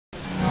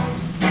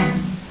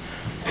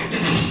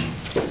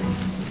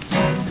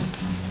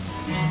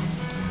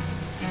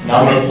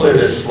Now I'm going to play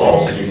this slow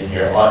so you can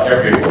hear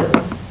every word.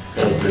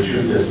 Because the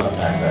truth is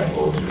sometimes I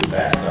go too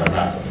fast. I'm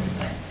not going to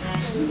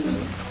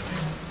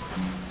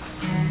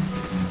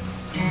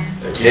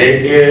I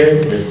take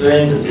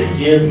everything that they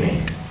give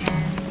me.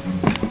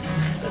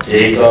 I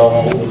take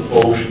all the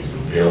potions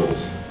and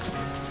pills.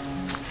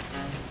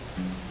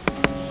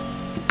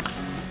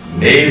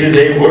 Maybe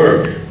they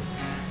work,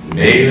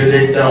 maybe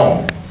they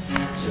don't.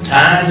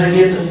 Sometimes I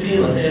get the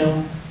feeling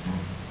ill.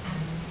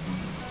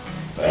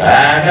 But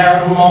I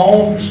got my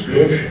own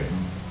prescription.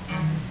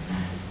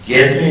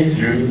 Gets me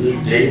through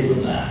the day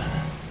and night.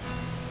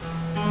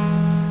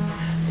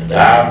 The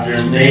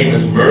doctor's name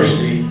is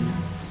Mercy.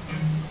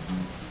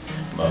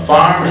 My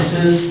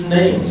pharmacist's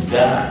name is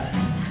God.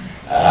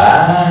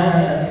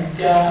 I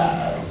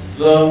got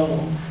the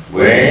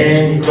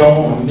when you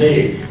gonna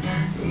make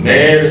the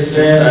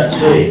medicine I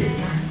take,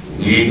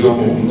 legal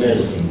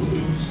medicine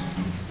blues.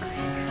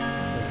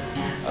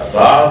 I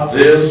thought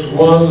this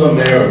was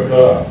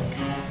America.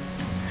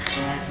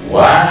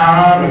 Why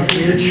I'm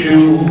free to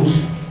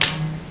choose?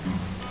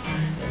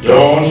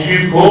 Don't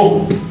you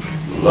quote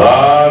a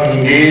lot of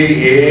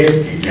me,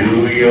 if you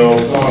do, you're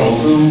gonna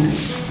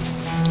lose.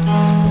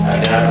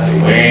 I got the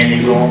when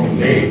you gonna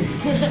make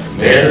the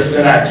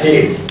medicine I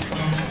take,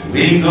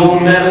 legal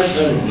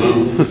medicine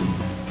blues.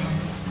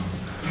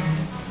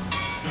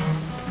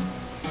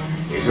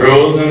 It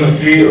grows in the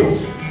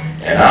fields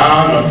and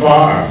on the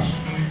farms.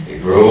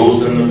 It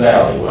grows in the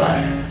valley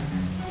wide.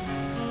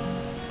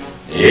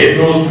 It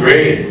grows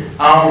great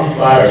on the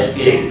fire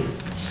escape.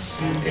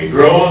 It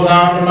grows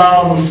on the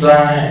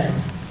mountainside.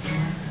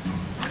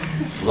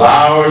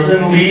 Flowers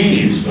and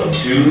leaves up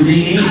to the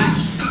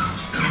eaves.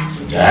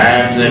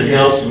 Sometimes it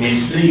helps me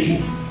see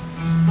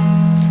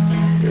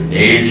if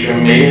nature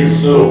made it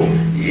so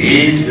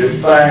easy to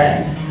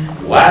find.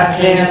 Why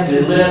can't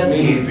they let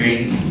me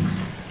be?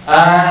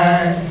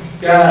 I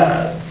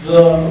got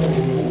the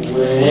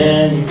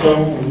when you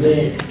don't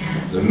make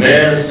the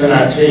medicine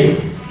I take,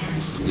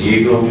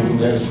 legal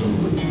medicine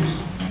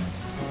blues.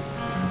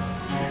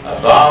 I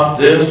thought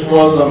this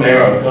was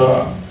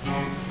America.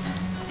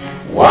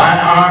 Why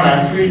aren't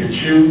I free to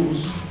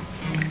choose?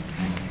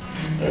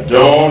 Now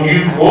don't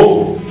you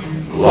quote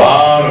a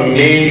lot of me,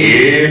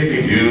 if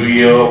you do,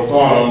 you're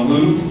gonna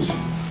lose.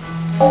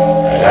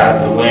 I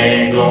got the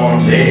way I'm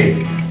gonna make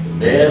the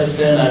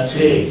medicine I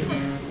take,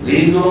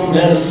 legal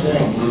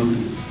medicine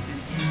blues.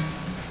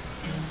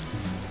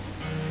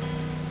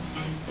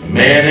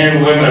 Men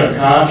and women of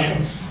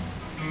conscience,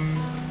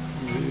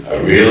 I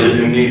really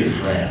do need a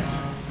friend.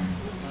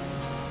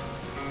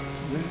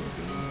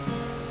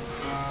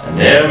 I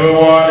never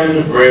wanted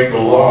to break the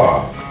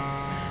law,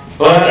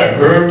 but I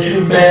heard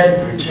too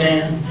bad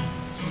pretend.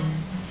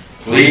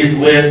 Please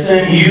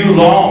listen, you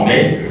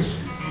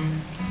lawmakers,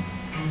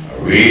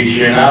 I'm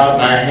reaching out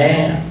my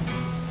hand.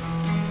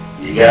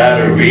 You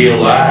gotta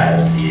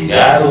realize, you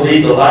gotta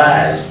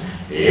legalize.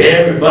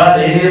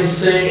 Everybody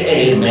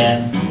say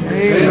amen.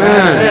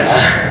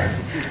 Amen.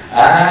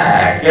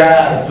 I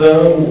got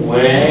the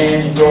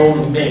when you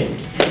gonna make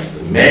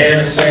the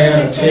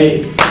medicine I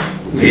take,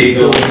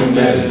 legal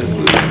medicine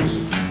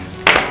blues.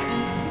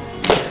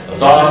 I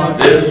thought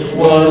this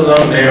was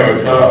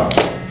America.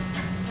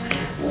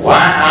 Why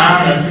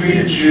aren't I free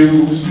to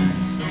choose?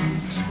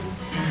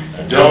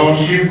 Now don't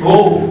you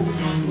quote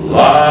a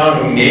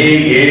lot of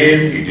me,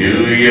 if you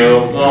do,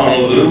 you're gonna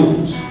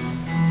lose.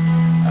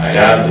 I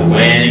got the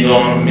when you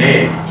gonna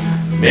make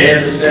the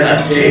medicine I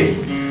take,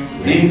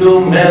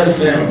 legal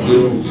medicine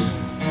blues.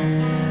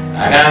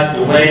 I got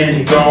the when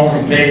you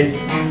gonna make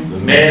the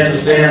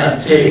medicine I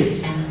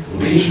take,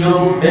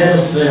 legal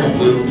medicine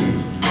blues.